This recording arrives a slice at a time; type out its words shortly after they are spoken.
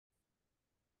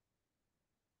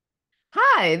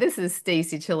Hi, this is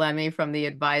Stacey Chillemi from The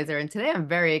Advisor, and today I'm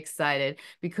very excited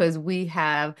because we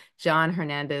have John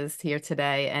Hernandez here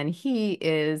today, and he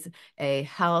is a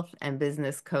health and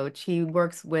business coach. He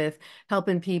works with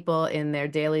helping people in their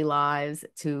daily lives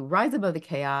to rise above the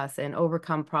chaos and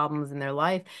overcome problems in their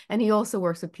life. And he also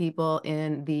works with people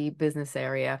in the business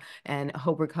area and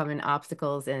overcoming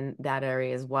obstacles in that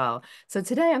area as well. So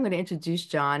today I'm going to introduce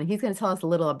John. He's going to tell us a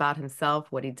little about himself,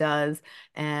 what he does,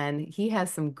 and he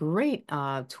has some great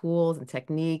tools and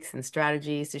techniques and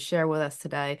strategies to share with us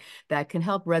today that can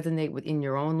help resonate within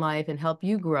your own life and help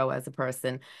you grow as a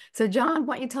person. So, John,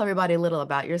 why don't you tell everybody a little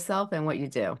about yourself and what you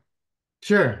do?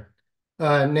 Sure.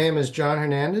 Name is John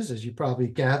Hernandez, as you probably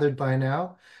gathered by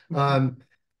now. Um,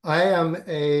 I am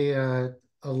a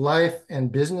life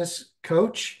and business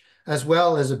coach as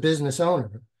well as a business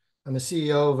owner. I'm a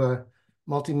CEO of a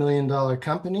multi-million dollar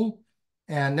company.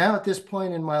 And now at this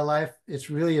point in my life,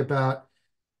 it's really about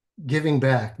giving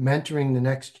back, mentoring the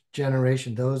next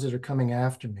generation, those that are coming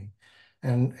after me.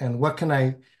 And what can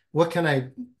I, what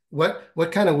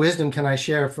kind of wisdom can I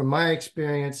share from my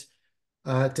experience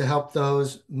to help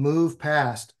those move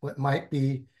past what might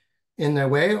be in their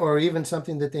way, or even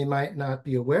something that they might not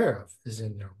be aware of is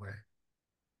in their way.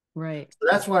 Right. So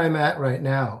that's where I'm at right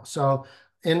now. So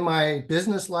in my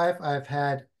business life, I've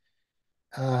had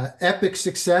epic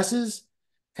successes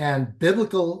and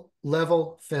biblical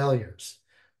level failures.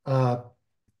 Uh,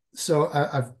 so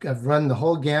I've run the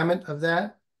whole gamut of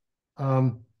that.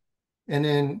 Um, and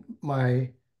in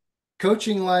my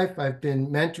coaching life, I've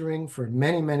been mentoring for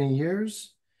many, many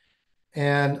years.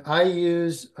 And I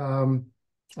use a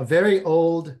very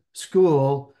old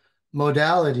school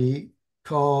modality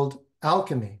called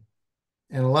alchemy.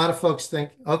 And a lot of folks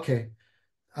think, okay,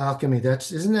 alchemy,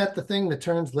 isn't that the thing that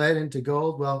turns lead into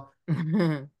gold? Well,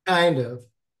 kind of.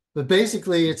 But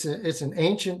basically, it's an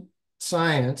ancient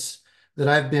science that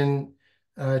I've been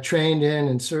trained in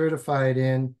and certified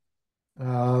in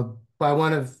uh, by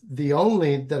one of the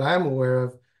only that I'm aware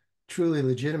of truly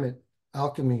legitimate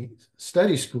alchemy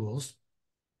study schools.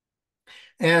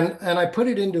 And I put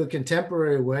it into a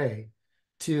contemporary way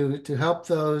to help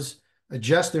those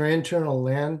adjust their internal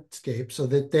landscape so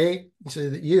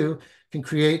that you can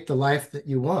create the life that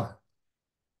you want.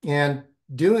 And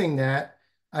doing that,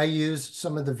 I use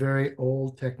some of the very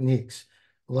old techniques.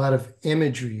 A lot of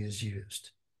imagery is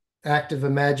used. Active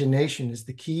imagination is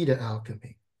the key to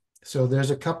alchemy. So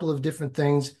there's a couple of different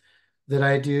things that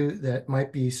I do that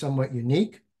might be somewhat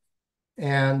unique,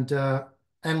 and uh,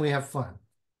 and we have fun.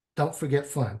 Don't forget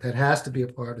fun. That has to be a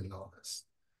part of all this.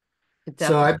 It So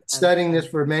definitely I've been does. studying this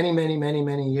for many, many, many,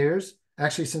 many years.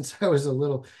 Actually, since I was a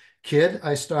little kid,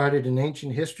 I started in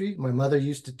ancient history. My mother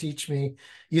used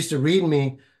to read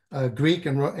me Greek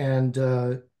and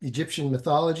Egyptian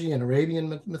mythology and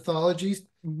Arabian mythologies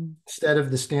Mhm. instead of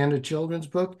the standard children's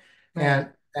book, Right.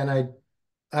 and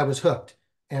I was hooked.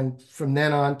 And from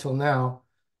then on till now,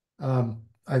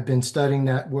 I've been studying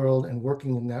that world and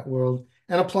working in that world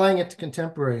and applying it to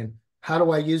contemporary. And how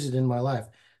do I use it in my life?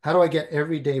 How do I get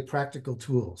everyday practical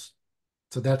tools?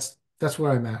 So that's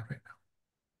where I'm at right now.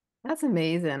 That's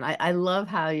amazing. I love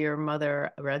how your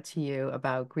mother read to you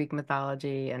about Greek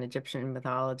mythology and Egyptian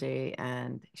mythology,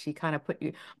 and she kind of put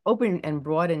you open and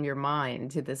broaden your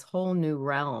mind to this whole new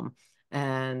realm.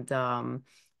 And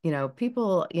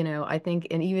people, I think,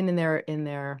 and even in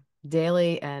their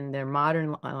daily and their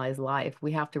modernized life,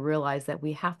 we have to realize that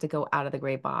we have to go out of the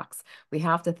gray box. We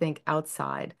have to think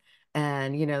outside.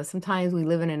 And, sometimes we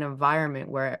live in an environment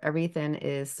where everything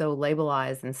is so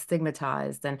labelized and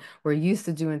stigmatized, and we're used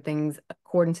to doing things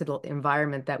according to the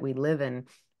environment that we live in.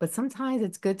 But sometimes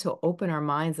it's good to open our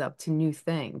minds up to new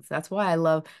things. That's why I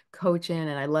love coaching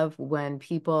and I love when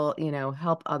people,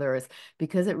 help others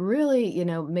because it really,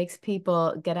 makes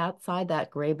people get outside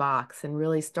that gray box and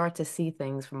really start to see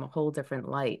things from a whole different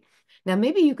light. Now,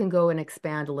 maybe you can go and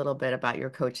expand a little bit about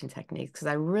your coaching techniques because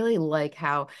I really like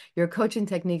how your coaching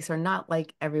techniques are not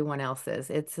like everyone else's.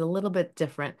 It's a little bit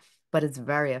different, but it's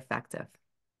very effective.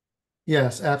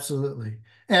 Yes, absolutely.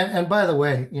 And by the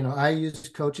way, I use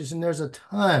coaches, and there's a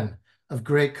ton of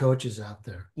great coaches out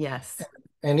there. Yes.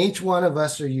 And each one of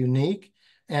us are unique.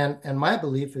 And my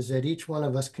belief is that each one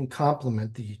of us can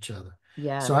complement each other. So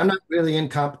Yes. I'm not really in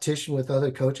competition with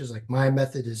other coaches. Like my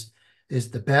method is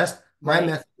the best. My Right.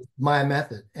 method is my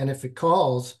method. And if it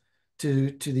calls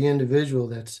to the individual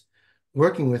that's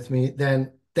working with me,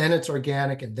 then it's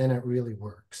organic and then it really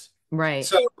works. Right.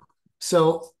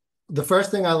 So the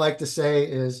first thing I like to say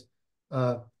is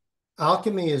uh,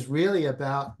 alchemy is really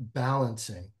about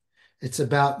balancing. It's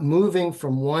about moving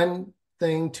from one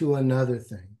thing to another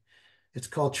thing. It's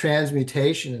called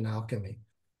transmutation in alchemy.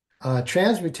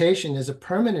 Transmutation is a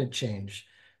permanent change.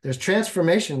 There's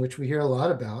transformation, which we hear a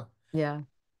lot about, Yeah.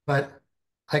 but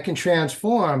I can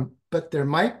transform, but there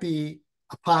might be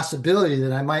a possibility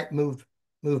that I might move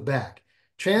back.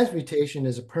 Transmutation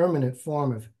is a permanent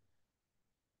form of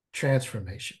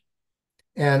transformation.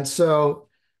 And so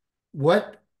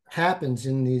what happens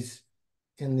in these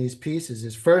pieces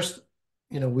is first,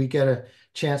 we get a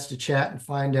chance to chat and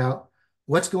find out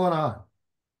what's going on.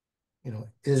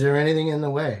 Is there anything in the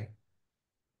way?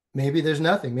 Maybe there's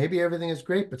nothing. Maybe everything is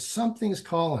great, but something's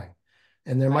calling,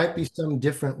 and there Right. might be some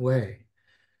different way.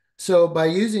 So by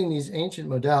using these ancient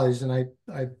modalities, and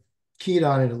I keyed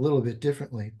on it a little bit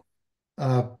differently.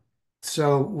 Uh,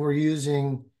 so we're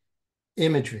using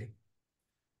imagery.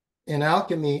 In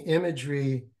alchemy,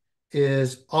 imagery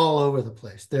is all over the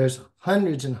place. There's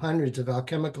hundreds and hundreds of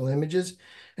alchemical images,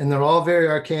 and they're all very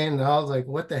arcane. They're all like,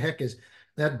 what the heck is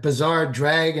that bizarre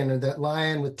dragon or that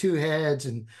lion with two heads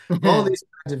and all these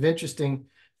kinds of interesting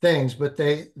things. But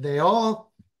they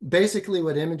all basically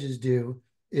what images do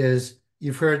is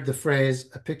you've heard the phrase,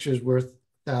 a picture is worth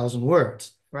 1,000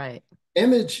 words. Right.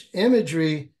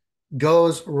 Imagery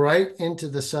goes right into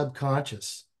the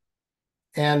subconscious.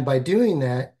 And by doing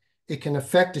that, it can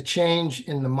affect a change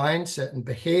in the mindset and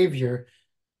behavior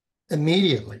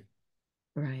immediately,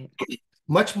 Right.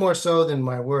 much more so than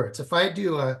my words. If I,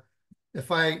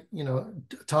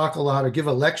 talk a lot or give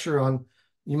a lecture on,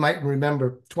 you might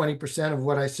remember 20% of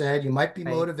what I said. You might be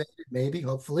Right. motivated, maybe,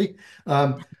 hopefully.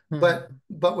 But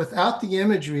without the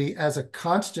imagery as a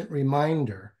constant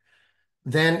reminder,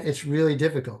 then it's really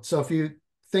difficult. So if you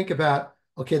think about,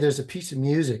 okay, there's a piece of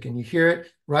music and you hear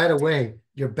it right away,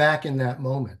 you're back in that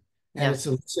moment and Yep. it's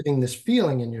eliciting this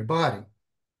feeling in your body.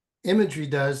 Imagery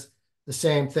does the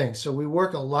same thing. So we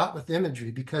work a lot with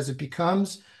imagery because it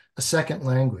becomes a second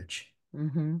language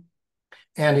Mm-hmm.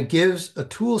 and it gives a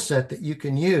tool set that you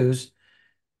can use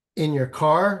in your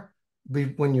car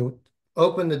when you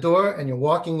open the door and you're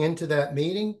walking into that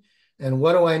meeting. And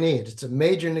what do I need? It's a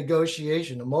major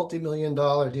negotiation, a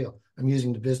multi-million-dollar deal. I'm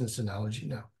using the business analogy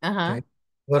now. Uh-huh. Okay.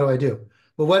 What do I do?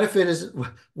 But what if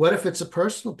it's a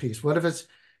personal piece? What if it's,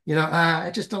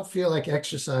 I just don't feel like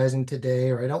exercising today,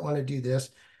 or I don't want to do this.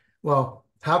 Well,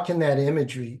 how can that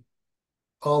imagery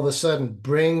all of a sudden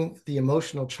bring the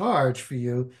emotional charge for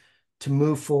you to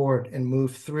move forward and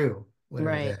move through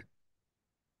whatever Right. that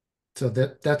so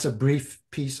that's a brief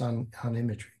piece on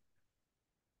imagery.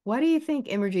 Why do you think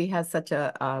imagery has such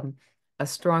a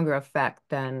stronger effect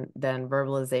than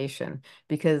verbalization?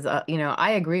 Because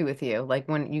I agree with you. Like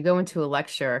when you go into a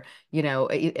lecture,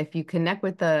 if you connect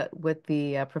with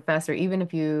the professor, even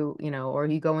if or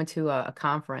you go into a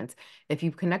conference, if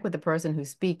you connect with the person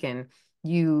who's speaking,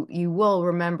 you will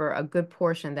remember a good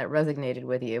portion that resonated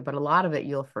with you, but a lot of it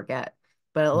you'll forget.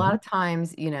 But a lot Mhm. of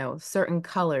times, certain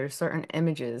colors, certain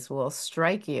images will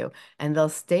strike you and they'll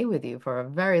stay with you for a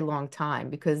very long time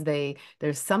because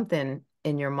there's something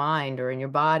in your mind or in your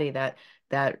body that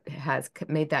has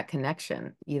made that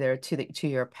connection either to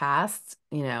your past,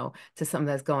 to something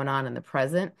that's going on in the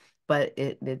present, but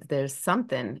there's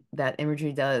something that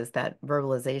imagery does that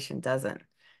verbalization doesn't.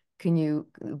 Can you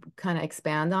kind of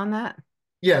expand on that?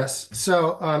 Yes.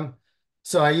 So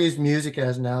I use music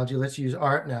as an analogy. Let's use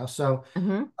art now. So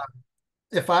Hmm.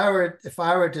 if I were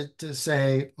to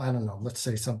say, I don't know, let's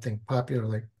say something popular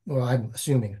like, well, I'm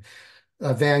assuming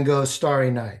Van Gogh's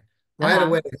Starry Night. Right Uh-huh.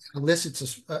 away, it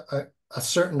elicits a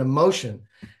certain emotion,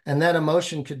 and that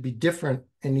emotion could be different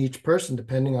in each person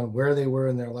depending on where they were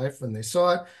in their life when they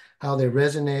saw it, how they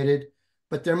resonated.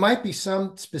 But there might be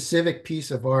some specific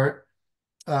piece of art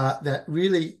that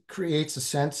really creates a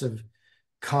sense of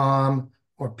calm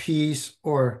or peace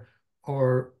or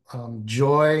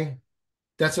joy.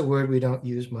 That's a word we don't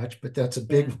use much, but that's a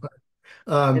big Yeah,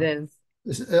 one. it Um, is.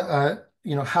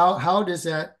 how does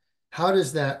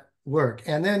that work?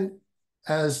 And then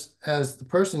as the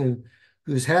person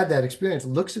who's had that experience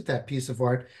looks at that piece of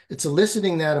art, it's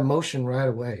eliciting that emotion right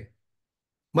away,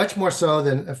 much more so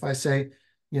than if I say,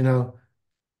 you know,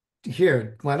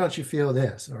 here, why don't you feel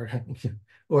this?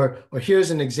 Or here's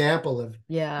an example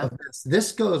Yeah. of this.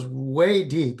 This goes way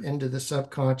deep into the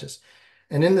subconscious.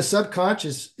 And in the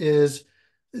subconscious is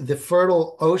the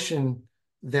fertile ocean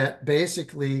that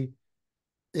basically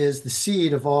is the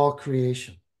seed of all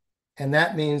creation. And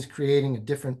that means creating a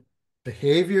different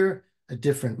behavior, a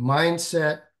different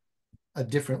mindset, a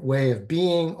different way of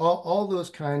being, all those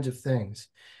kinds of things.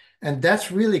 And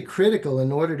that's really critical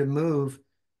in order to move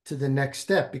to the next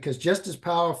step, because just as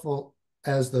powerful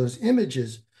as those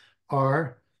images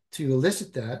are to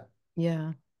elicit that,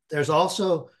 Yeah. there's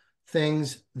also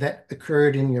things that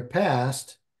occurred in your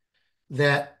past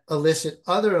that elicit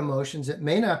other emotions that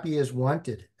may not be as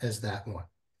wanted as that one,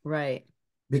 Right.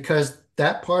 because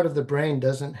that part of the brain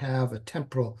doesn't have a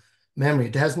temporal memory.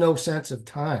 It has no sense of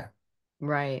time.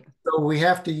 Right. So we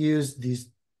have to use these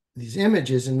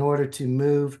images in order to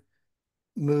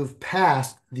move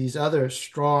past these other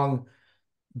strong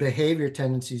behavior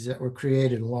tendencies that were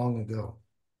created long ago.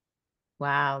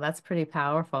 Wow, that's pretty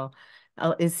powerful.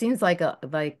 It seems like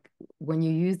when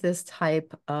you use this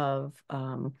type of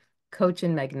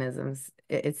coaching mechanisms,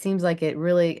 it seems like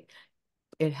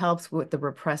it helps with the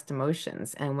repressed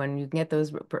emotions. And when you get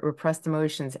those repressed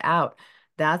emotions out,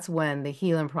 that's when the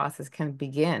healing process can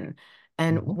begin.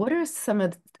 And Mhm. what are some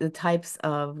of the types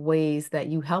of ways that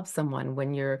you help someone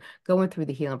when you're going through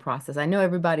the healing process? I know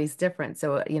everybody's different,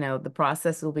 so the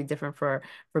process will be different for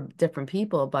different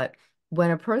people, but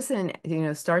when a person,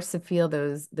 starts to feel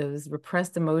those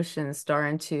repressed emotions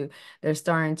they're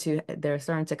starting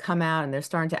to come out, and they're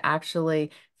starting to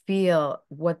actually feel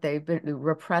what they've been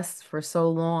repressed for so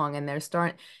long, and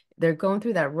they're going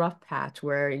through that rough patch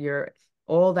where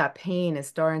all that pain is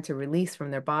starting to release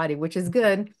from their body, which is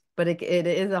good, but it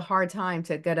is a hard time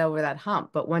to get over that hump.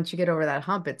 But once you get over that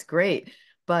hump, it's great.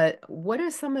 But what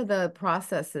are some of the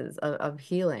processes of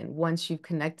healing once you've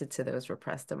connected to those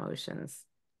repressed emotions?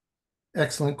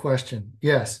 Excellent question.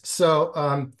 Yes. So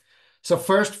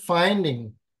first,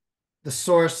 finding the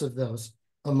source of those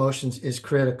emotions is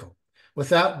critical.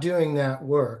 Without doing that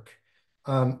work,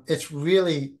 it's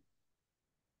really,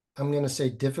 I'm going to say,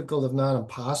 difficult, if not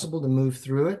impossible, to move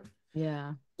through it.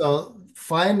 Yeah. So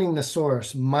finding the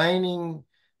source, mining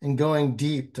and going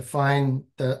deep to find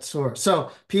that source.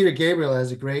 So Peter Gabriel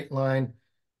has a great line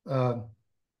uh,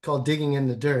 called "Digging in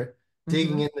the Dirt."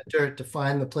 Digging Hmm. in the dirt to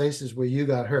find the places where you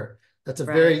got hurt. That's a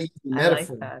very Right. easy I like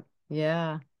metaphor. that.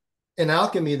 Yeah. In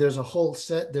alchemy, there's a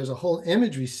whole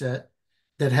imagery set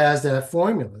that has that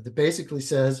formula that basically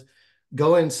says,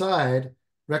 go inside,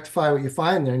 rectify what you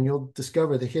find there, and you'll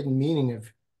discover the hidden meaning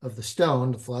of the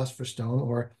stone, the philosopher's stone,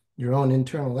 or your own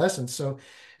internal essence. So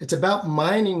it's about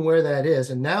mining where that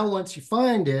is. And now once you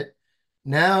find it,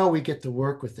 now we get to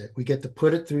work with it. We get to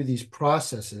put it through these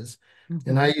processes.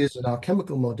 And I Hmm. use an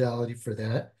alchemical modality for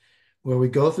that, where we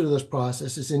go through those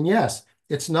processes. And yes,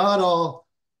 it's not all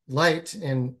light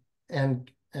and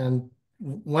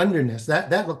wonderness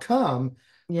that will come,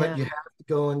 but Yeah. you have to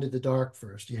go into the dark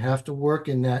first. You have to work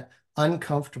in that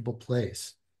uncomfortable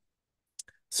place.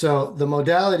 So the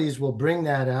modalities will bring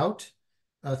that out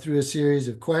through a series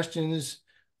of questions,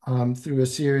 through a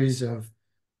series of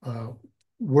uh,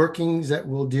 workings that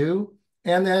we'll do.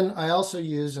 And then I also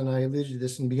use, and I alluded to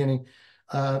this in the beginning,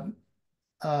 uh,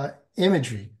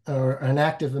 imagery or an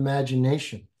active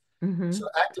imagination. Hmm. So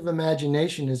active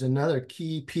imagination is another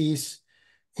key piece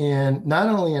in not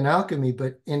only in alchemy,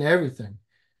 but in everything.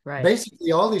 Right.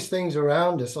 Basically, all these things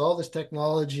around us, all this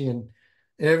technology and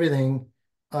everything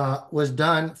was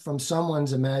done from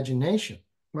someone's imagination,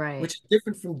 Right. which is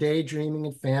different from daydreaming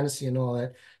and fantasy and all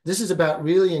that. This is about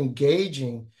really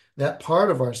engaging that part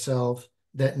of ourselves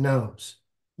that knows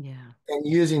Yeah. and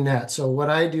using that. So what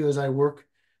I do is I work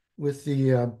with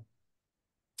the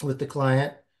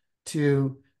client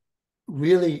to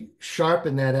really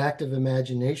sharpen that active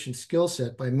imagination skill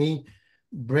set by me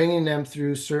bringing them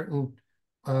through certain,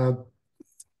 uh,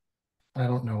 I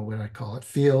don't know what I call it,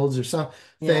 fields or some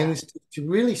Yeah. things to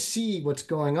really see what's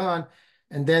going on.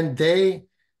 And then they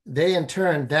in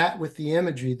turn, that with the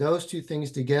imagery, those two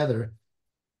things together,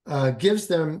 gives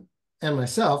them and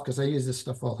myself, because I use this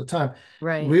stuff all the time,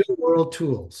 Right. real world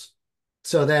tools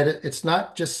so that it's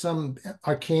not just some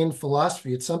arcane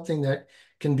philosophy. It's something that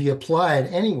can be applied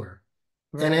anywhere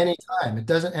and Right. any time. It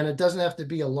doesn't have to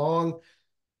be a long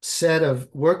set of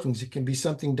workings. It can be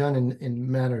something done in a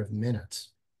matter of minutes.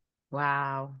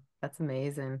 Wow. That's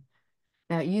amazing.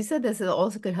 Now, you said this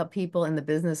also could help people in the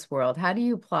business world. How do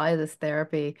you apply this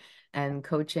therapy and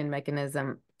coaching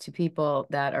mechanism to people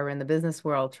that are in the business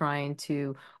world trying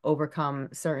to overcome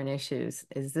certain issues?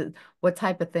 What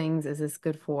type of things is this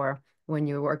good for when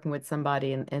you're working with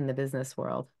somebody in the business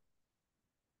world?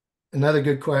 Another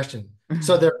good question.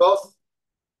 So they're both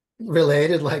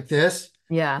related like this.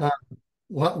 Yeah, Uh,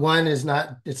 one is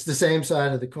not, it's the same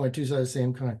side of the coin, two sides of the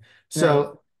same coin. right.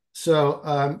 So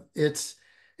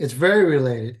it's very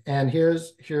related. And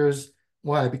here's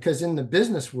why. Because in the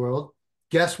business world,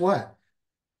 guess what?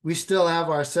 We still have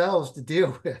ourselves to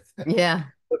deal with. Yeah,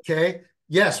 Okay.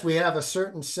 Yes, we have a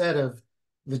certain set of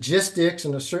logistics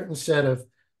and a certain set of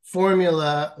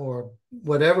formula or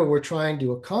whatever we're trying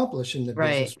to accomplish in the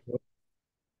right. business world.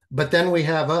 But then we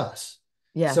have us.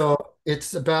 Yes. So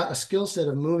it's about a skill set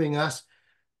of moving us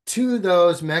to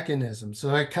those mechanisms.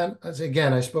 So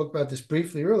again, I spoke about this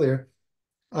briefly earlier.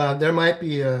 There might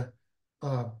be uh,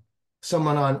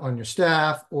 someone on your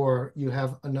staff, or you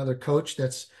have another coach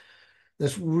that's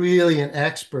really an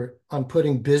expert on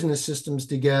putting business systems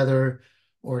together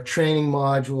or training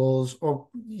modules or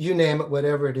you name it,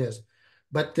 whatever it is.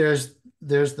 But there's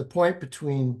the point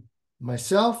between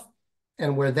myself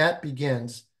and where that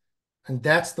begins, and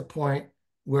that's the point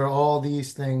where all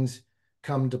these things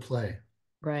come to play.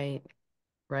 Right,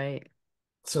 right.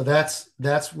 So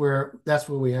that's where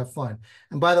we have fun.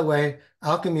 And by the way,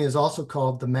 alchemy is also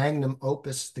called the magnum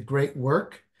opus, the great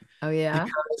work, Oh yeah,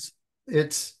 because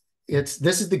it's it's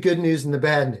this is the good news and the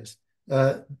bad news.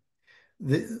 Uh,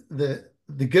 the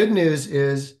good news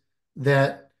is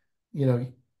that you know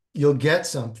you'll get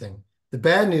something. The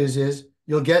bad news is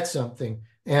you'll get something,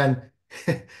 and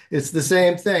it's the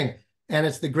same thing. And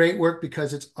it's the great work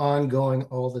because it's ongoing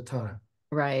all the time.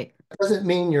 right, It doesn't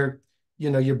mean you're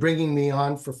bringing me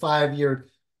on for 5-year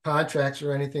contracts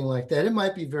or anything like that. It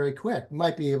might be very quick. You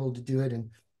might be able to do it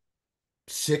in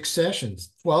 6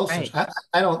 sessions, 12 right. sessions.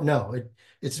 I don't know.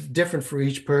 It's different for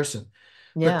each person.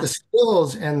 But Yeah, the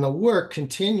skills and the work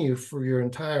continue for your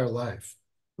entire life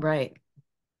right.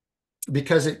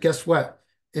 because guess what?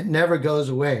 It never goes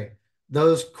away.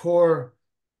 Those core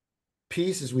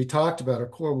pieces we talked about are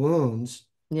core wounds,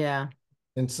 Yeah,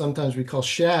 and sometimes we call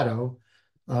shadow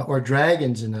or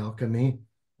dragons in alchemy.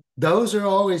 Those are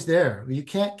always there. You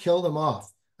can't kill them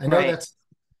off. I know right, that's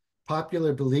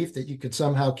popular belief that you could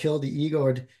somehow kill the ego,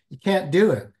 or you can't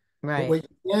do it. But right, what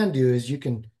you can do is you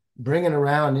can bring it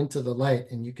around into the light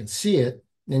and you can see it,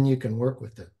 and you can work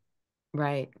with it.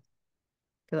 right.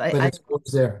 'Cause But it's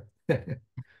always there.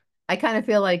 I kind of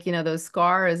feel like, those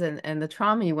scars and the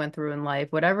trauma you went through in life,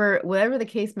 whatever the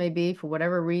case may be, for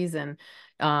whatever reason,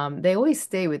 they always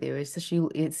stay with you. It's just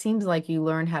it seems like you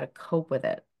learn how to cope with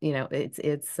it.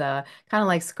 It's kind of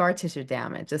like scar tissue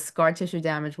damage. The scar tissue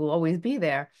damage will always be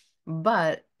there,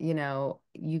 but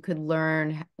you could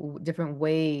learn different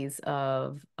ways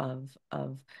of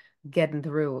getting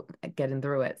through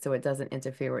it so it doesn't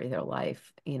interfere with your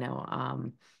life.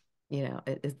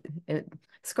 It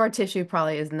scar tissue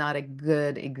probably is not a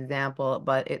good example,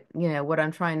 but what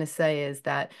I'm trying to say is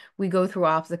that we go through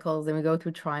obstacles and we go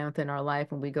through triumph in our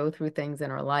life and we go through things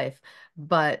in our life,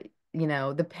 but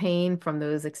the pain from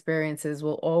those experiences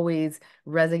will always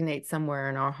resonate somewhere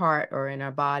in our heart or in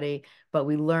our body, but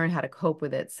we learn how to cope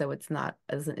with it so it's not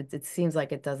as it seems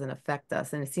like it doesn't affect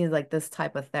us. And it seems like this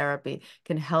type of therapy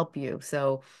can help you.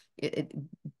 So it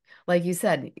like you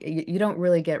said, you don't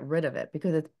really get rid of it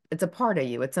because it's a part of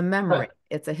you. It's a memory. Right.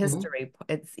 It's a Mhm. history.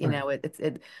 It's Right.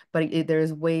 but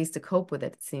there's ways to cope with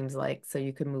it, it seems like, so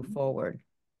you can move forward.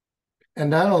 And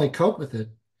not only cope with it,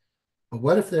 but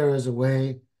what if there is a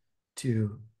way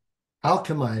to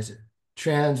alchemize it,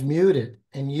 transmute it,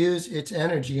 and use its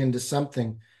energy into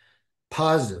something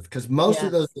positive? Because most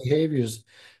of those Yes. behaviors,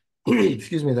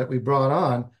 excuse me, that we brought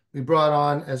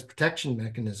on as protection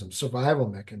mechanisms, survival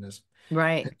mechanisms.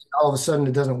 Right. And all of a sudden,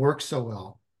 it doesn't work so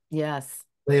well Yes.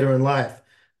 later in life.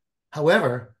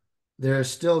 However, there's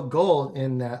still gold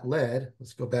in that lead.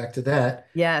 Let's go back to that.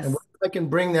 And what Yes. if I can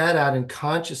bring that out and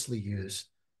consciously use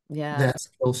Yes. that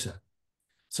skill set?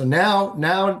 So now,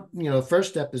 the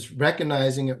first step is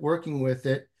recognizing it, working with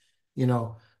it, you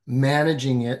know,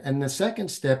 managing it. And the second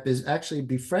step is actually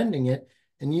befriending it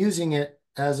and using it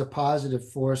as a positive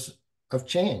force of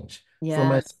change for Yes.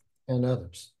 myself and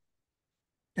others.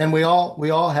 And we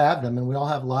all have them, and we all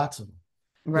have lots of them.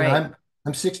 You know, Right.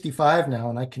 I'm 65 now,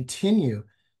 and I continue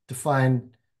to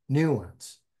find new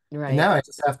ones. And Right. now I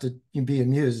just have to be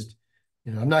amused.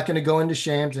 I'm not going to go into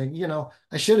shame saying,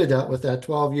 I should have dealt with that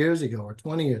 12 years ago or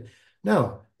 20 years.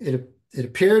 No, it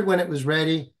appeared when it was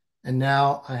ready, and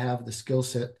now I have the skill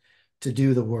set to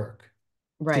do the work,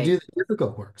 to Right. do the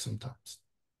difficult work sometimes.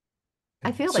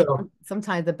 I feel like So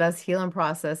sometimes the best healing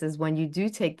process is when you do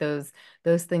take those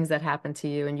things that happen to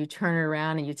you and you turn it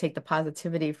around and you take the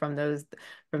positivity from that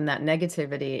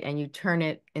negativity and you turn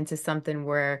it into something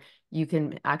where you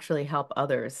can actually help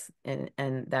others, and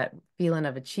that feeling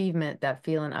of achievement, that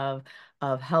feeling of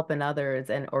helping others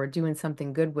and or doing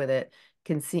something good with it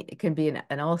can be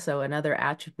and also another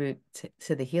attribute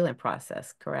to the healing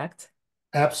process, correct?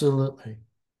 absolutely,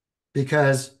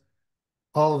 because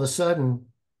all of a sudden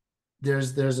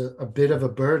there's a bit of a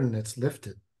burden that's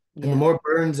lifted. And the Yeah. more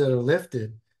burdens that are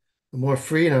lifted, the more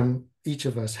freedom each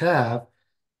of us have.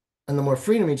 And the more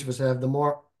freedom each of us have, the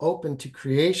more open to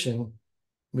creation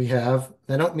we have.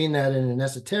 I don't mean that in an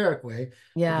esoteric way,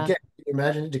 but Yeah. again,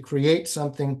 imagine to create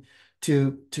something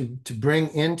to bring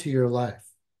into your life,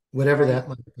 whatever Right. that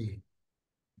might be.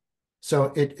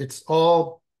 So it's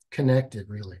all connected,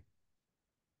 really.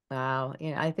 Wow.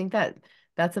 I think that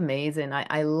That's amazing.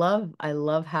 I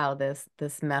love how this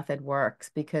method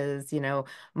works because,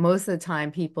 most of the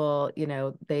time people,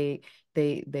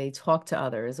 they talk to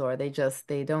others or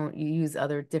they don't use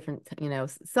other different,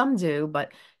 some do,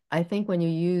 but I think when you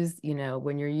use,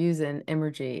 when you're using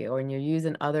imagery or when you're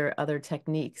using other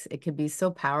techniques, it could be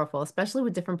so powerful, especially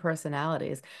with different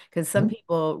personalities, because some Mhm.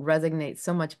 people resonate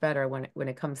so much better when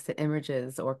it comes to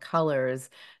images or colors.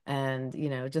 And,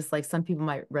 just like some people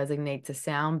might resonate to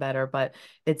sound better, but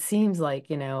it seems like,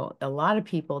 a lot of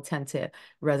people tend to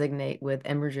resonate with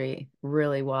imagery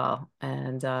really well.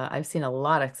 And I've seen a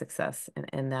lot of success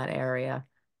in that area.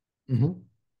 Mhm.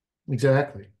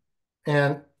 Exactly.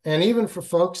 And even for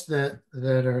folks that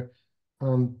are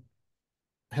um,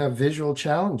 have visual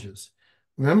challenges,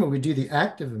 remember we do the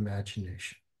active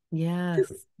imagination.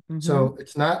 Yes. So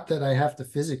it's not that I have to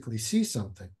physically see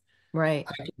something. Right.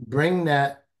 I can bring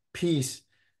that piece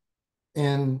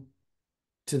in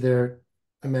to their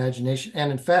imagination.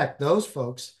 And in fact, those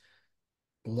folks,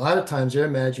 a lot of times their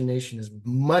imagination is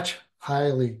much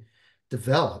highly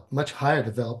developed, much higher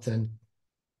developed than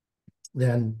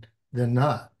than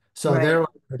not. So Right. they're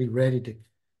already ready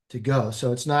to go.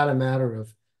 So it's not a matter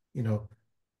of, you know,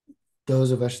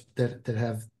 those of us that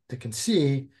can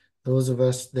see, those of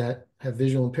us that have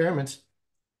visual impairments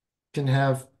can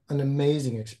have an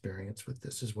amazing experience with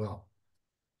this as well.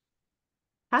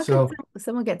 How could So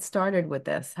someone get started with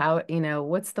this? How,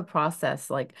 what's the process?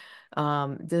 Like,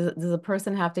 does a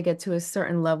person have to get to a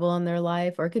certain level in their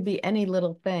life, or it could be any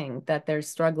little thing that they're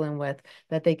struggling with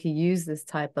that they could use this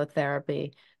type of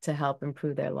therapy to help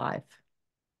improve their life?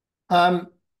 um,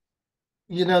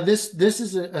 this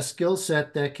is a skill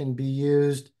set that can be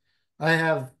used. I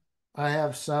have I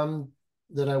have some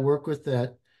that I work with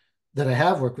that I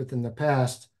have worked with in the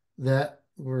past that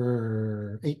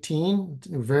were 18,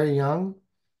 very young.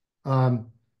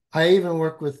 I even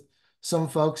work with some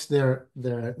folks, their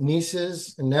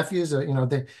nieces and nephews are,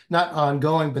 they not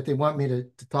ongoing, but they want me to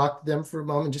talk to them for a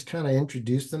moment, just kind of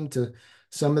introduce them to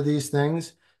some of these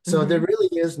things. So there Hmm. really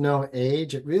is no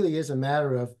age. It really is a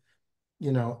matter of,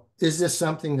 is this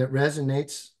something that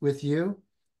resonates with you?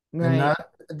 And Right. not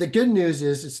the good news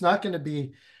is it's not going to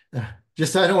be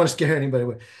just I don't want to scare anybody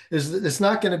away. It's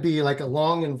not going to be like a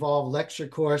long involved lecture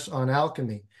course on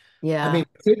alchemy. I Yeah. mean,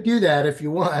 you could do that if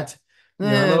you want. I'm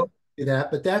Eh, open to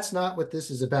that, but that's not what this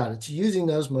is about. It's using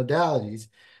those modalities.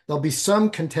 There'll be some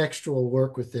contextual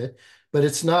work with it, but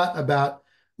it's not about,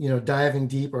 diving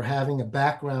deep or having a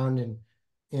background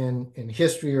in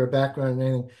history or a background in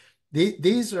anything.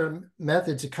 These are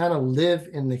methods that kind of live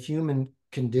in the human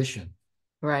condition.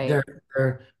 right. They're,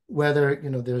 they're whether,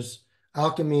 there's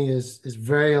alchemy is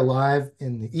very alive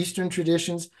in the Eastern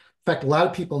traditions. In fact, a lot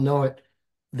of people know it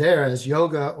there as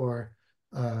yoga or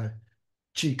uh,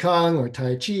 qigong or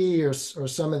tai chi or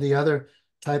some of the other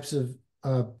types of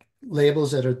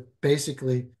labels that are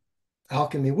basically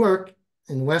alchemy work.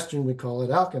 In Western, we call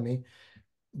it alchemy,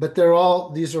 but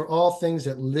these are all things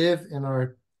that live in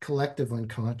our collective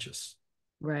unconscious,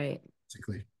 Right.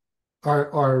 basically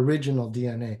our original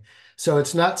DNA. So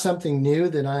it's not something new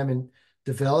that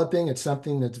developing. It's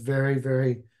something that's very,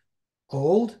 very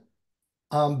old.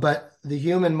 But the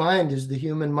human mind is the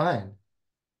human mind.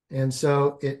 And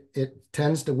so it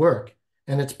tends to work.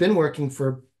 And it's been working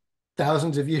for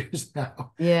thousands of years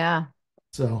now. Yeah.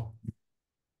 So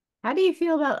How do you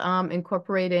feel about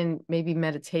incorporating maybe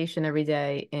meditation every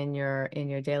day in your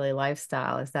daily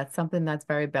lifestyle? Is that something that's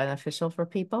very beneficial for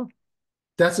people?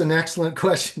 that's an excellent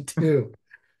question too.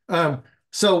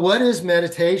 So what is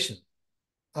meditation?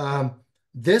 Um,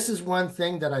 this is one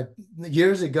thing that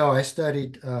years ago, I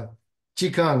studied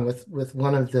Qigong with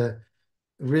one of the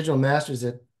original masters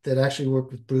that actually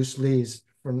worked with Bruce Lee's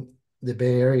from the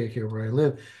Bay Area here where I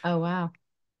live. Oh, wow.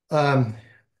 Um,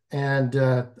 and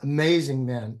amazing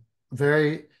man,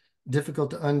 very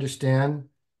difficult to understand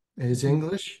his Mhm.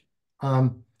 English.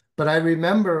 But I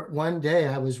remember one day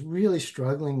I was really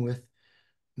struggling with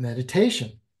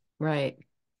meditation. Right.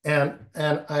 And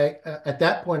I at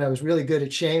that point I was really good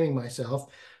at shaming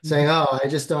myself, saying, Mhm. "Oh, I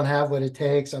just don't have what it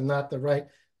takes. I'm not the right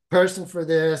person for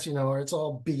this, or it's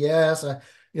all BS,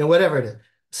 whatever it is."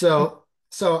 So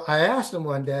I asked him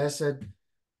one day. I said,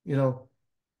 you know,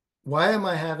 "Why am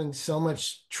I having so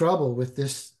much trouble with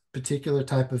this particular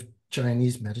type of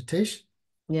Chinese meditation?"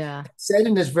 Yeah. He said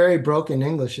in this very broken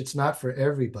English, "It's not for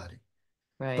everybody."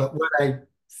 Right. But what I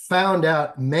found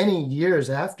out many years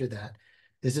after that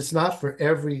is it's not for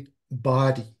every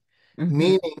body, Hmm.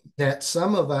 meaning that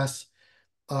some of us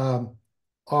um,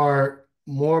 are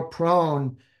more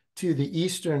prone to the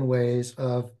Eastern ways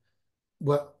of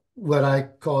what I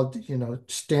called,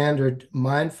 standard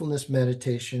mindfulness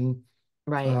meditation,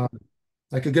 Right. uh,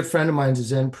 Like a good friend of mine's a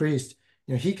Zen priest.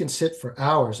 He can sit for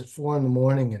hours at 4 in the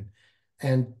morning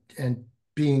and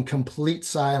be in complete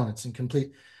silence and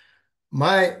complete.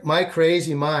 My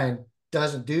crazy mind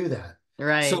doesn't do that. So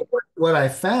Right. what I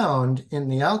found in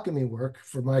the alchemy work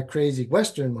for my crazy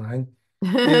Western mind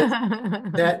is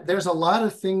that there's a lot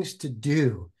of things to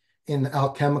do in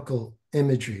alchemical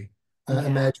imagery, Yeah.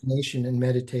 imagination, and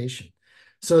meditation.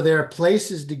 So there are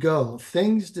places to go,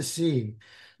 things to see.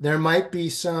 There might be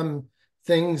some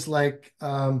things like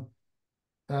uh,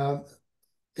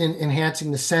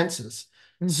 enhancing the senses,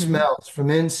 Hmm. smells from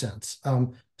incense,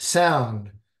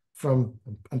 sound from,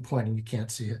 I'm pointing, you can't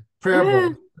see it, prayer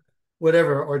bowls,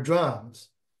 whatever, or drums,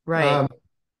 Right. um,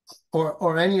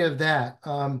 or any of that,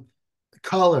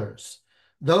 colors,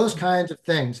 those kinds of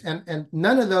things. And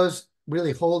none of those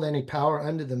really hold any power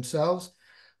unto themselves,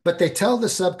 but they tell the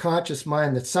subconscious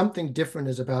mind that something different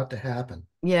is about to happen.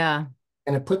 Yeah.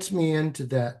 And it puts me into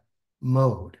that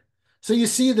mode. So you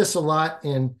see this a lot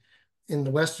in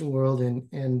the Western world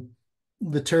in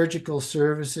liturgical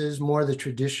services, more the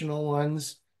traditional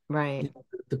ones. Right.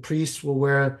 The priests will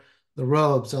wear the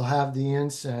robes, they'll have the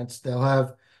incense, they'll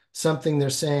have something they're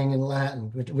saying in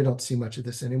Latin. We don't see much of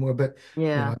this anymore, but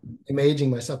Yeah. I'm aging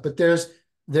myself. But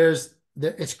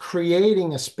it's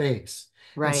creating a space.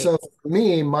 And Right. so for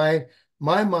me, my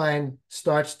mind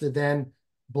starts to then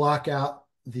block out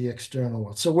the external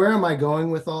world. So where am I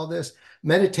going with all this?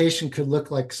 Meditation could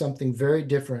look like something very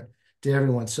different to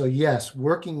everyone. So yes,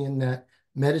 working in that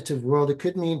meditative world, it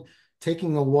could mean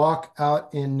taking a walk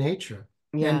out in nature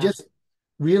and Yeah. just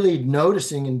really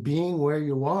noticing and being where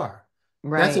you are.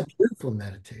 That's Right. a beautiful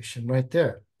meditation right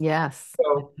there. Yes.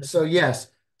 So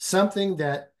yes, something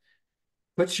that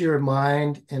puts your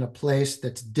mind in a place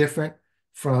that's different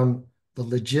from the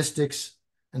logistics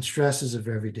and stresses of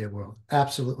everyday world.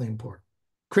 Absolutely important.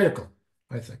 Critical,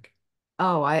 I think.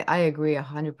 Oh, I agree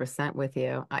 100% with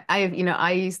you.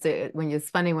 I used to, it's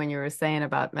funny when you were saying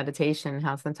about meditation,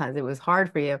 how sometimes it was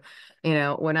hard for you.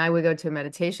 When I would go to a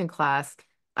meditation class,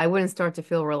 I wouldn't start to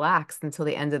feel relaxed until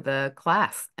the end of the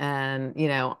class. And,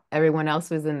 everyone else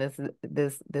was in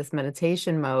this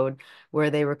meditation mode where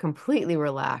they were completely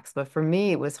relaxed. But for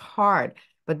me, it was hard.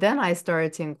 But then I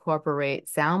started to incorporate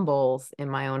sound bowls in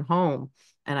my own home.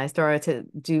 And I started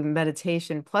to do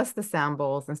meditation plus the sound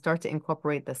bowls and start to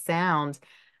incorporate the sound.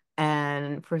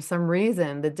 And for some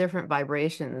reason, the different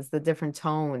vibrations, the different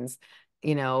tones,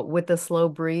 with the slow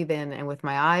breathing and with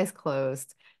my eyes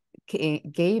closed,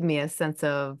 gave me a sense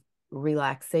of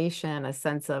relaxation, a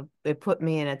sense of it put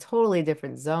me in a totally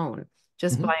different zone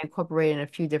just Mhm. by incorporating a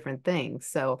few different things.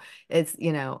 So it's,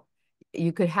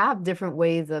 you could have different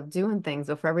ways of doing things.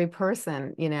 So for every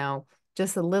person,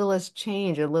 just the littlest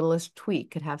change or littlest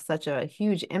tweak could have such a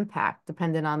huge impact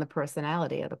depending on the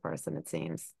personality of the person, it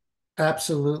seems.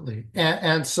 Absolutely.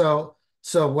 And so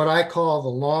what I call the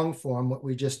long form, what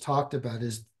we just talked about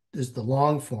is the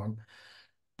long form.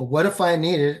 But what if I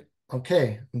needed,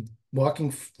 okay, I'm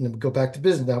walking, go back to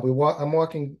business now. I'm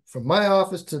walking from my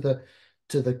office to the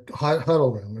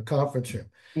huddle room, the conference room.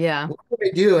 Yeah, What do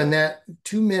I do in that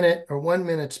 2 minute or 1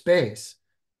 minute space?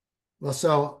 Well,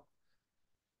 so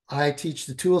I teach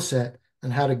the tool set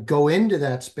on how to go into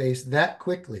that space that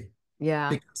quickly yeah.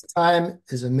 because time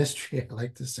is a mystery, I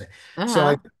like to say. So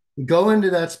I Uh-huh. go into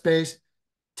that space,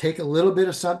 take a little bit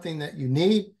of something that you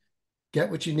need, get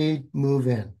what you need, move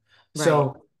in. Right.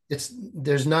 So it's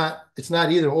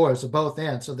not either or, it's a both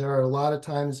and. So there are a lot of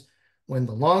times when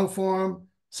the long form,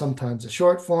 sometimes the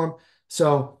short form.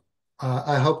 So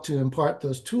I hope to impart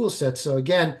those tool sets. So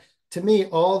again, to me,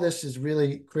 all this is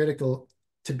really critical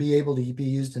to be able to be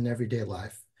used in everyday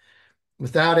life.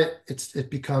 Without it,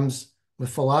 it becomes with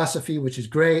philosophy, which is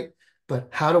great, but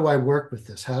how do I work with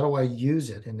this? How do I use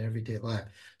it in everyday life?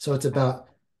 So it's Right. about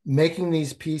making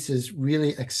these pieces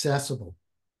really accessible.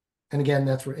 And again,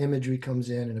 that's where imagery comes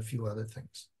in and a few other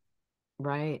things.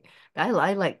 Right. I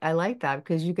like that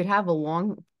because you could have a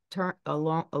long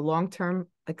term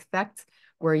effect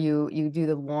where you do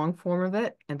the long form of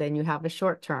it and then you have a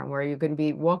short term where you're going to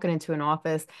be walking into an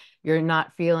office, you're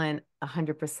not feeling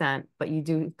 100%, but you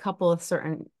do a couple of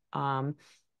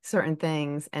certain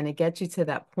things and it gets you to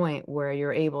that point where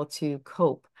you're able to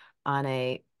cope on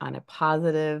a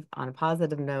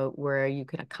positive note where you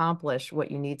can accomplish what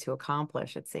you need to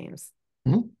accomplish, it seems.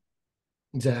 Mhm.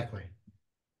 Exactly.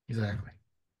 Exactly.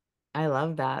 I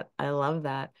love that. I love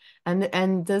that.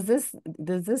 And does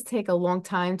this take a long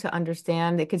time to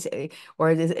understand? It could,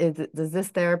 or does this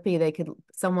therapy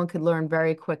someone could learn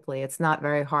very quickly. It's not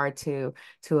very hard to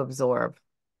absorb.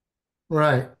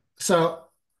 Right. So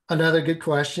another good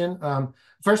question.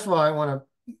 First of all, I want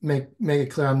to make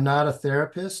it clear I'm not a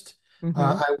therapist. Hmm.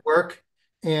 I work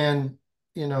in,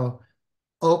 you know,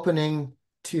 opening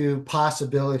to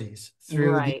possibilities through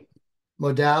the Right.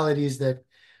 modalities that,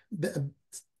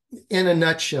 in a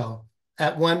nutshell,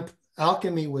 at one,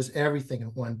 alchemy was everything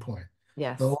at one point. The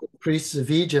Yes. old priests of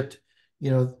Egypt,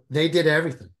 they did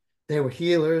everything. They were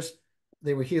healers.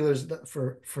 They were healers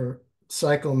for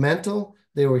psychomental.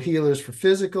 They were healers for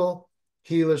physical,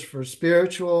 healers for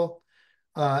spiritual.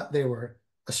 They were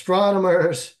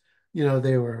astronomers.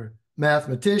 They were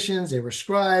mathematicians. They were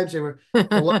scribes. They were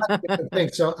a lot of different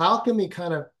things. So alchemy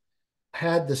kind of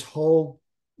had this whole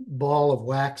ball of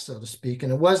wax, so to speak.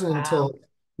 And it wasn't Wow. until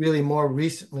really more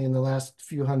recently, in the last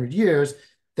few hundred years,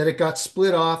 that it got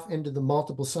split off into the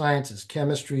multiple sciences: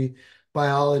 chemistry,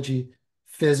 biology,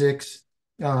 physics.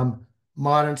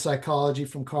 Modern psychology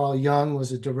from Carl Jung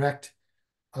was a direct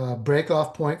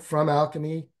breakoff point from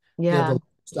alchemy. He had Yeah. the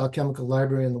largest alchemical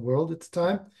library in the world at the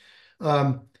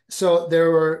time. So there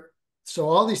were, so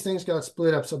all these things got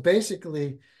split up. So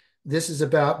basically, this is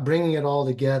about bringing it all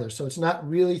together. So it's not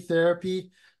really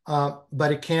therapy,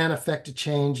 but it can affect a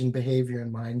change in behavior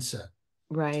and mindset.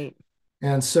 Right.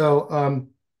 And so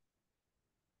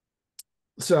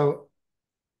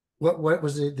what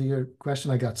was your question?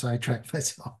 I got sidetracked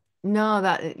myself. No,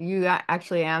 that you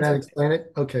actually Can I answered. explain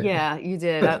it? Okay. Yeah, you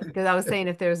did. Because I was saying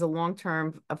if there's a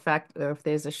long-term effect or if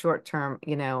there's a short-term,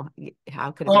 how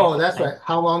could it be Oh, that's applied? right.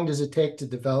 How long does it take to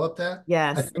develop that? I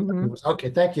Yes. think it was. Okay,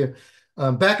 thank you.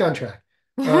 Back on track.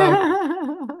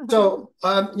 Um,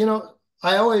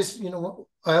 I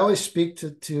always speak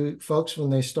to folks when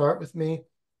they start with me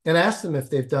and ask them if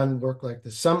they've done work like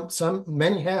this.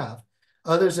 Many have,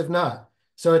 others have not.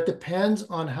 So it depends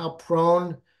on how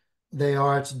prone they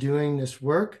are to doing this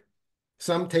work.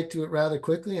 Some take to it rather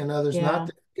quickly and others Yeah.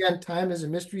 not. Again, time is a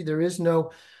mystery. There is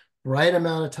no right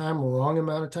amount of time or wrong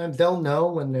amount of time. They'll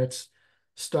know when it's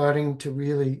starting to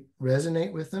really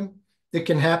resonate with them. It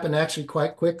can happen actually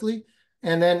quite quickly,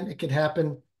 and then it can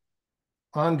happen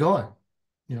ongoing.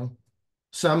 You know,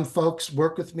 some folks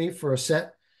work with me for a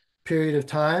set period of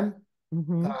time,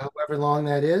 Hmm. however long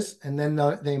that is, and then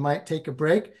they might take a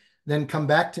break, then come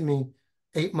back to me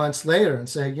 8 months later and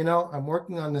say, I'm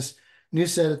working on this new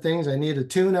set of things. I need a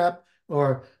tune up,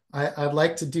 or I'd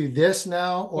like to do this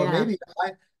now, or Yeah.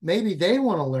 maybe they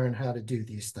want to learn how to do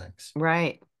these things.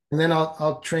 Right. And then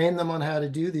I'll train them on how to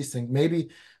do these things. Maybe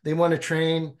they want to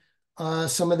train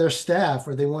some of their staff,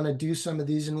 or they want to do some of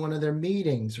these in one of their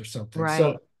meetings or something. So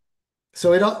Right.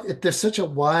 so there's such a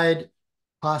wide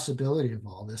possibility of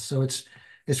all this. So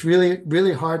it's really,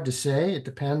 really hard to say. It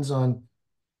depends on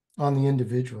the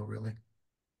individual, really.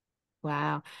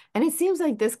 Wow. And it seems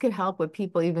like this could help with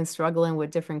people even struggling with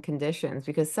different conditions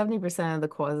because 70% of the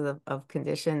causes of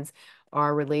conditions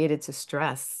are related to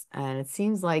stress. And it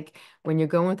seems like when you're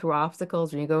going through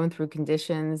obstacles, when you're going through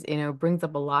conditions, it brings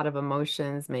up a lot of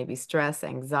emotions, maybe stress,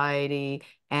 anxiety,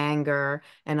 anger,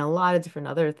 and a lot of different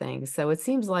other things. So it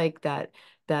seems like that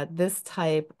this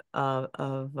type of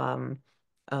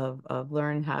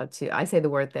learn how to, I say the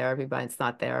word therapy, but it's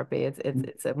not therapy.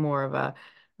 It's a more of a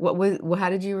how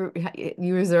did you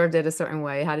reserved it a certain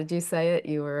way? How did you say it?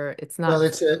 It's Well, not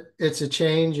it's a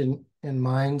change in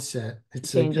mindset. a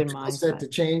It's a change in tool set mindset. to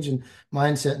change in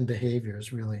mindset and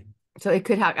behaviors, really. So it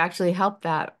could ha actually help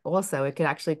that also. It could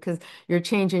actually, because you're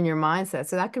changing your mindset.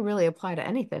 So that could really apply to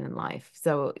anything in life.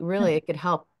 So really it could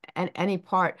help any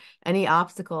part, any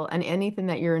obstacle, and anything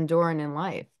that you're enduring in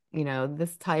life.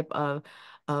 This type of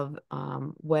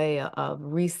way of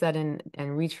resetting and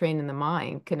retraining the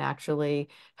mind can actually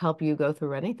help you go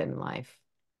through anything in life.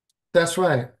 That's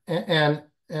right. And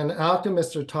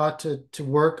alchemists are taught to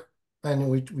work, and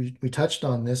we touched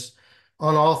on this,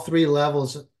 on all three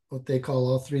levels, what they call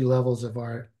all three levels of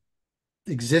our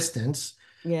existence.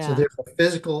 So Yeah. there's a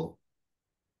physical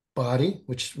body,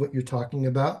 which is what you're talking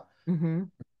about, Hmm.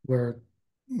 where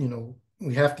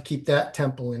we have to keep that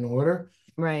temple in order.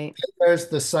 Right. There's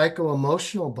the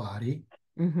psycho-emotional body.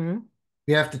 Hmm.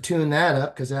 We have to tune that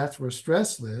up because that's where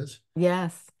stress lives.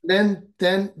 Yes. And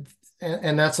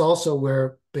that's also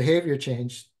where behavior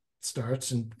change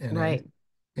starts and ends Right.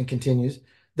 and continues.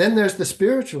 Then there's the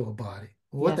spiritual body.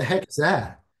 Well, what the Yes. heck is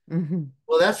that? Hmm.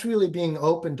 Well, that's really being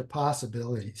open to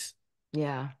possibilities.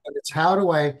 Yeah. And it's how do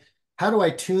I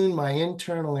tune my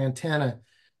internal antenna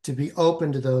to be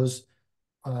open to those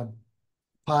uh,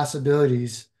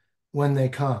 possibilities when they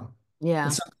come. And Yeah.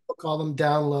 some people call them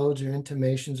downloads or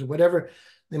intimations or whatever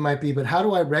they might be. But how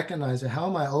do I recognize it? How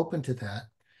am I open to that?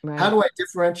 How Right. do I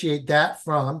differentiate that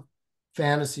from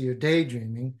fantasy or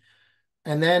daydreaming?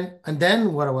 And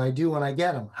then what do I do when I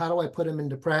get them? How do I put them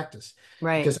into practice?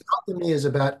 Right. Because alchemy is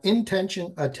about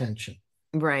intention, attention.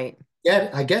 Right.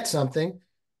 I get something.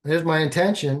 There's my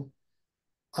intention.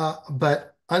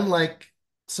 But unlike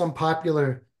some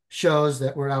popular shows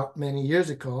that were out many years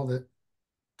ago that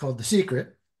called The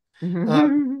Secret, uh,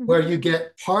 where you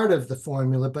get part of the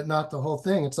formula but not the whole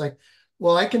thing. It's like,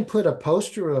 well, I can put a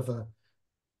poster of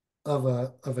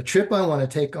a trip I want to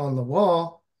take on the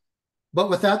wall, but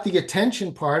without the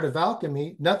attention part of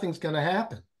alchemy, nothing's going to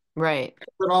happen. Right.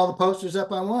 Put all the posters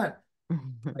up I want.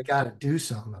 I got to do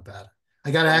something about it.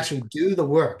 I got to Right. actually do the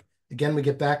work. Again, we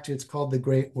get back to it's called the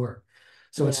great work.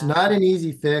 So it's Yeah. not an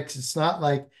easy fix. It's not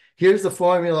like here's the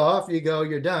formula, off you go,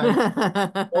 you're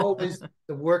done. Always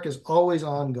the work is always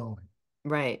ongoing.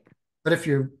 Right. But if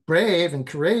you're brave and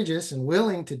courageous and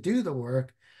willing to do the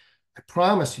work, I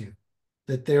promise you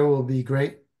that there will be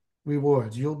great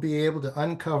rewards. You'll be able to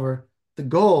uncover the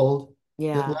gold that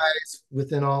Yeah. lies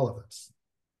within all of us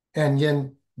and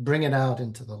then bring it out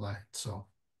into the light. So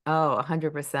Oh,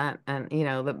 100%. And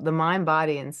the mind,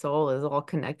 body, and soul is all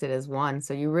connected as one.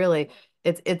 So you really,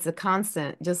 it's a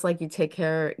constant, just like you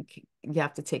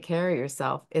have to take care of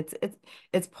yourself.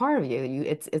 It's part of you.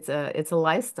 It's a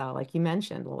lifestyle, like you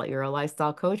mentioned. Well, you're a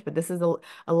lifestyle coach, but this is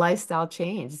a lifestyle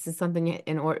change. This is something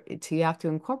in order to you have to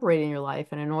incorporate in your life.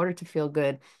 And in order to feel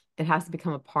good, it has to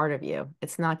become a part of you.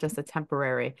 It's not just a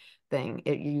temporary thing.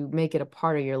 You make it a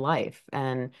part of your life.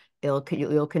 And you'll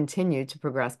continue to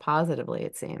progress positively,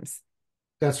 it seems.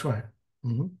 that's right.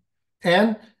 Mm-hmm.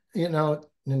 And,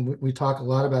 and we talk a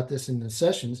lot about this in the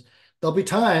sessions. There'll be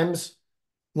times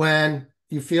when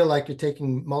you feel like you're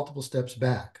taking multiple steps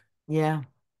back. Yeah.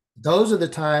 Those are the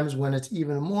times when it's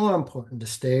even more important to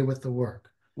stay with the work.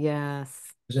 Yes.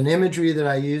 There's an imagery that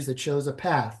I use that shows a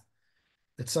path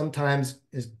that sometimes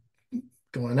is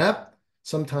going up,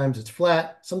 sometimes it's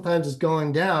flat, sometimes it's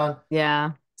going down.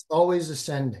 Yeah. It's always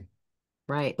ascending.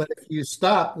 Right. But if you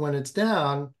stop when it's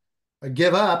down or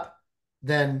give up,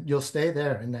 then you'll stay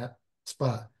there in that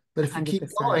spot. But if you keep 100%.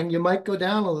 going, you might go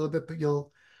down a little bit, but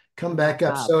you'll come Come back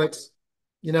back up. up. So again,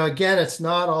 you know,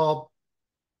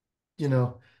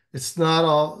 it's not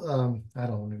all, I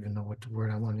don't even know what the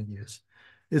word I want to use.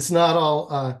 It's not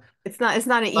all It's not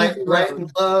an light, easy light and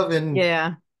road. love and,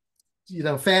 Yeah.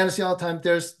 fantasy all the time.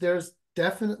 There's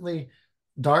definitely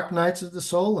dark nights of the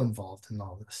soul involved in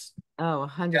all this. Oh,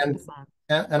 And 100%.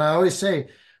 and I always say,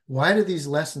 why do these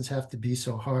lessons have to be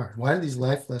so hard? Why do these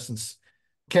life lessons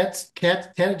can't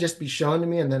it just be shown to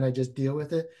me and then I just deal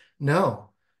with it?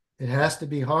 No, it has to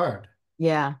be hard.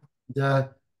 Yeah. Uh,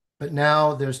 but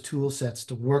now there's tool sets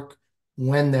to work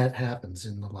when that happens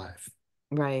in the life.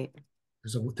 Right.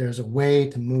 There's a way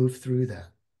to move through that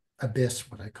abyss,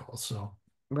 what I call. So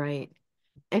Right.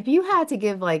 If you had to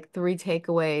give like three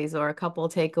takeaways or a couple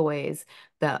of takeaways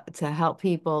that to help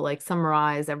people like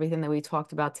summarize everything that we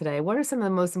talked about today, what are some of the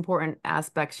most important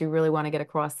aspects you really want to get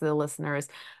across to the listeners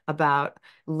about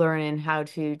learning how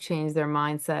to change their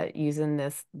mindset using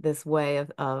this way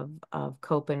of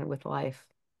coping with life?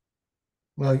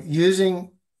 well,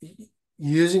 using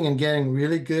and getting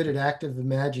really good at active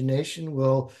imagination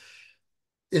will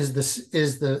is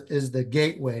the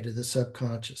gateway to the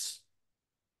subconscious.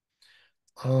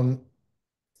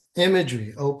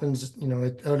 Imagery opens,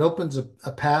 it opens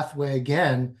a pathway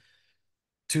again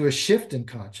to a shift in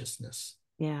consciousness.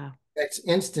 Yeah. It's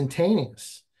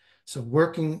instantaneous. So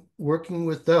working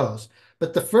with those.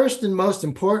 But the first and most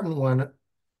important one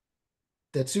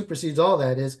that supersedes all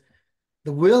that is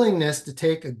the willingness to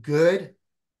take a good,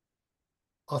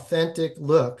 authentic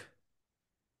look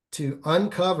to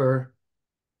uncover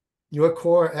your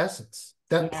core essence,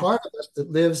 that Yes. part of us that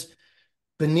lives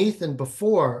beneath and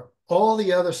before all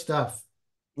the other stuff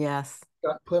Yes.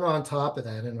 got put on top of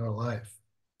that in our life.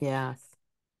 Yes.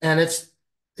 And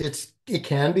it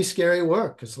can be scary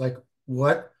work. It's like,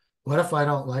 what if I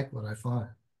don't like what I find?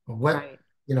 Or Right.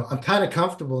 I'm kind of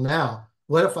comfortable now.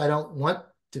 What if I don't want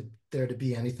there to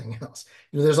be anything else?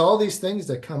 There's all these things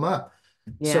that come up.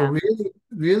 So Yeah. really,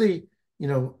 really, you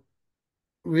know,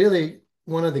 really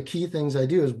one of the key things I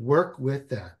do is work with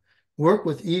that. Work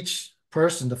with each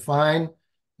person to find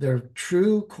their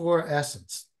true core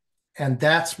essence. And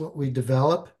that's what we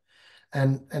develop.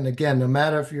 And again, no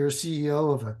matter if you're a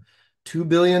CEO of a $2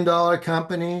 billion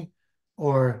company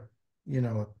or,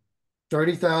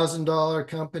 $30,000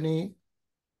 company,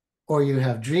 or you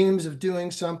have dreams of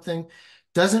doing something,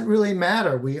 doesn't really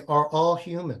matter. We are all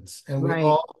humans and we Right.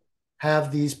 all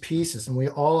have these pieces and we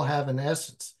all have an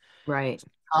essence. Right.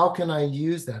 How can I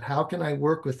use that? How can I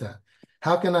work with that?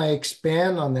 How can I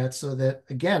expand on that so that,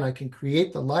 again, I can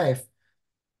create the life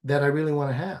that I really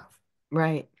want to have?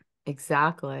 Right.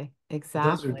 Exactly. Those would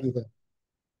Exactly. be the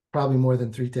probably more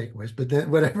than three takeaways, but then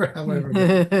whatever, however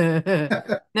many.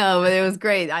 No, but it was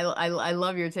great. I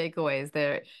love your takeaways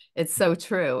there. It's so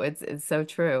true. It's so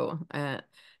true.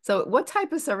 So what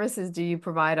type of services do you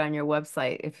provide on your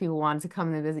website? If people wanted to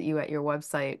come and visit you at your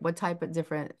website, what type of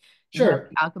different, you have Sure.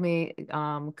 alchemy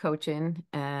coaching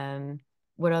and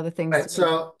what other things Right. do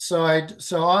you?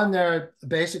 So on there,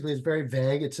 basically it's very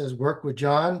vague. It says work with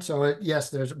John. So yes,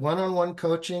 there's one-on-one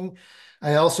coaching.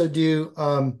 I also do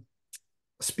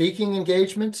speaking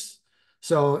engagements.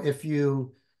 So if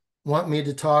you want me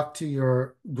to talk to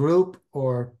your group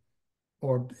or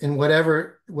in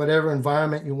whatever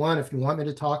environment you want, if you want me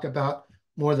to talk about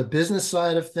more the business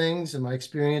side of things and my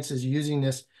experiences using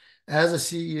this as a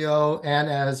CEO and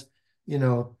as, you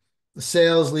know, the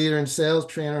sales leader and sales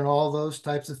trainer and all those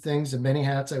types of things, and many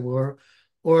hats I wore,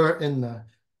 or in the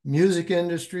music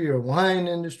industry or wine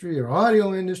industry or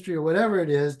audio industry or whatever it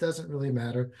is, doesn't really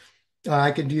matter.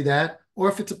 I can do that. Or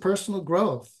if it's a personal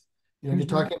growth, you're Hmm.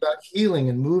 talking about healing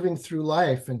and moving through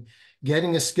life and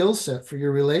getting a skill set for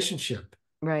your relationship.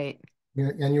 Right.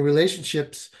 And your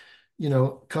relationships,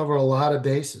 cover a lot of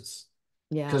bases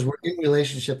Yeah. because we're in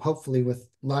relationship, hopefully, with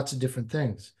lots of different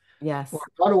things. Or Yes.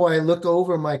 how do I look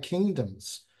over my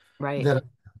kingdoms Right. that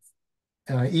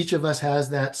each of us has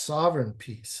that sovereign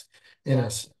piece in Yeah.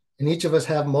 us, and each of us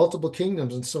have multiple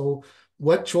kingdoms. And so,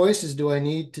 what choices do I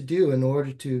need to do in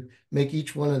order to make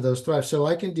each one of those thrive? So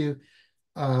I can do,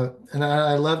 and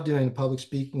I love doing public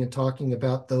speaking and talking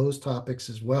about those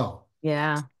topics as well.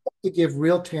 Yeah. To give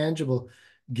real tangible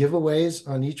giveaways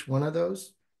on each one of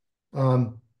those.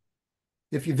 Um,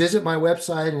 if you visit my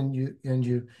website and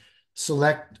you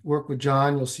select work with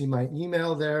John, you'll see my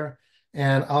email there,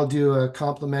 and I'll do a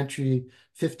complimentary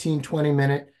 15-20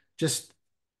 minute just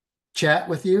chat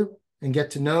with you and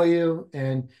get to know you,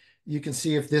 and you can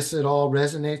see if this at all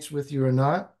resonates with you or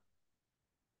not.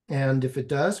 And if it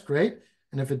does, great.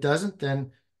 And if it doesn't,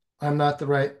 then I'm not the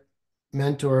right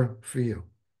mentor for you.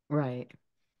 Right.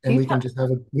 And Can you we can tell? just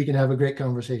have a great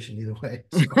conversation either way.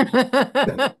 So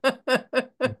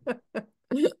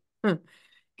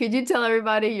Could you tell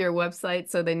everybody your website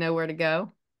so they know where to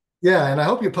go? yeah, and I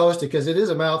hope you post it because it is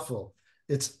a mouthful.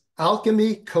 It's Okay.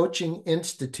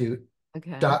 alchemycoachinginstitute.com.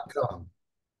 Well,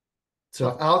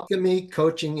 So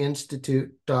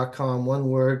alchemycoachinginstitute.com, one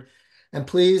word. And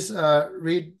please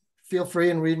feel free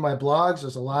and read my blogs.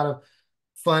 There's a lot of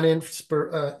fun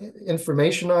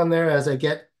information on there as I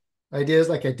get ideas.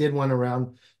 Like I did one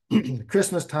around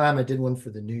Christmas time. I did one for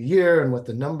the new year and what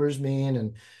the numbers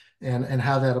mean and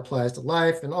how that applies to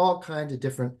life and all kinds of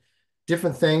different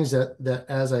things that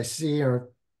as I see or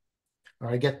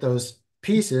I get those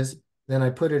pieces, then I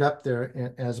put it up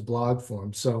there as blog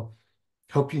form. So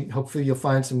hopefully you'll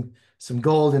find some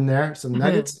gold in there, some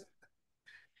nuggets,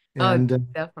 oh,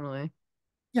 and definitely.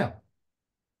 yeah.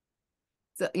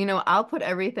 So, I'll put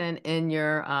everything in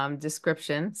your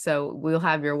description. So we'll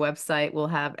have your website, we'll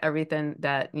have everything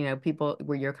that, people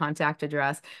where your contact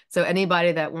address. So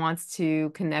anybody that wants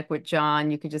to connect with John,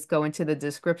 you could just go into the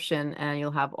description and you'll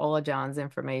have all of John's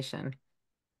information.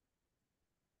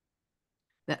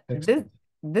 Th- This Excellent.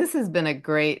 this has been a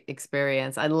great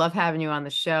experience. I love having you on the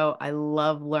show. I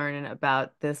love learning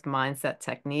about this mindset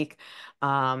technique,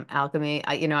 alchemy.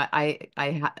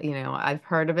 I've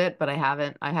heard of it, but I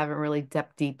haven't really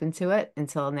dipped deep into it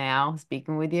until now,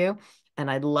 speaking with you. And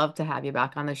I'd love to have you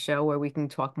back on the show where we can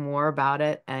talk more about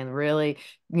it and really,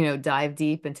 dive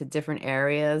deep into different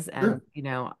areas. And,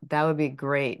 Sure. that would be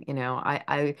great.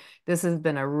 This has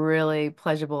been a really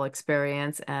pleasurable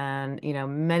experience. And,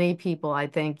 many people, I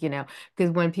think,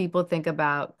 because when people think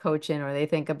about coaching or they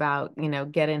think about,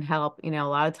 getting help, a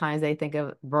lot of times they think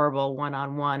of verbal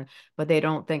one-on-one, but they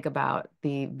don't think about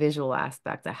the visual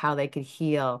aspect of how they could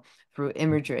heal through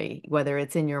imagery, whether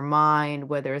it's in your mind,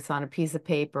 whether it's on a piece of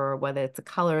paper, whether it's a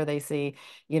color they see,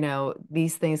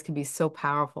 these things can be so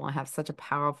powerful and have such a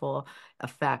powerful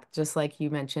effect, just like you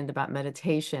mentioned about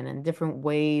meditation and different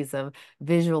ways of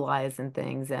visualizing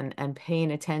things and paying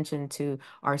attention to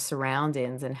our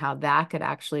surroundings and how that could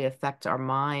actually affect our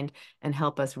mind and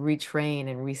help us retrain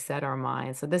and reset our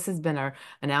mind. So this has been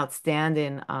an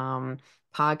outstanding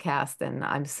podcast, and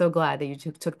I'm so glad that you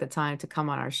took the time to come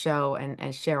on our show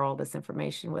and share all this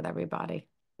information with everybody.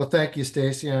 Well, thank you,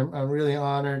 Stacey. I'm really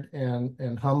honored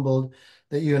and humbled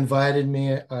that you invited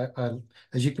me.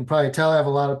 As you can probably tell, I have a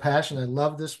lot of passion. I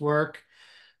love this work,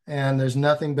 and there's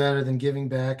nothing better than giving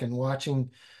back and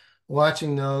watching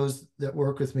those that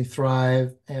work with me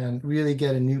thrive and really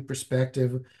get a new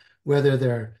perspective, whether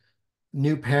they're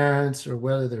new parents or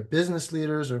whether they're business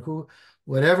leaders or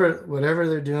whatever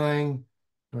they're doing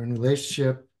or in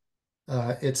relationship.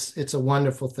 It's a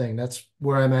wonderful thing. That's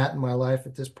where I'm at in my life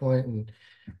at this point, and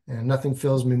nothing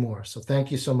fills me more. So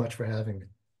thank you so much for having me.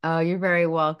 Oh, you're very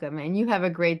welcome, and you have a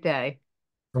great day.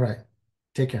 All right.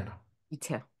 Take care now. You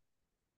too.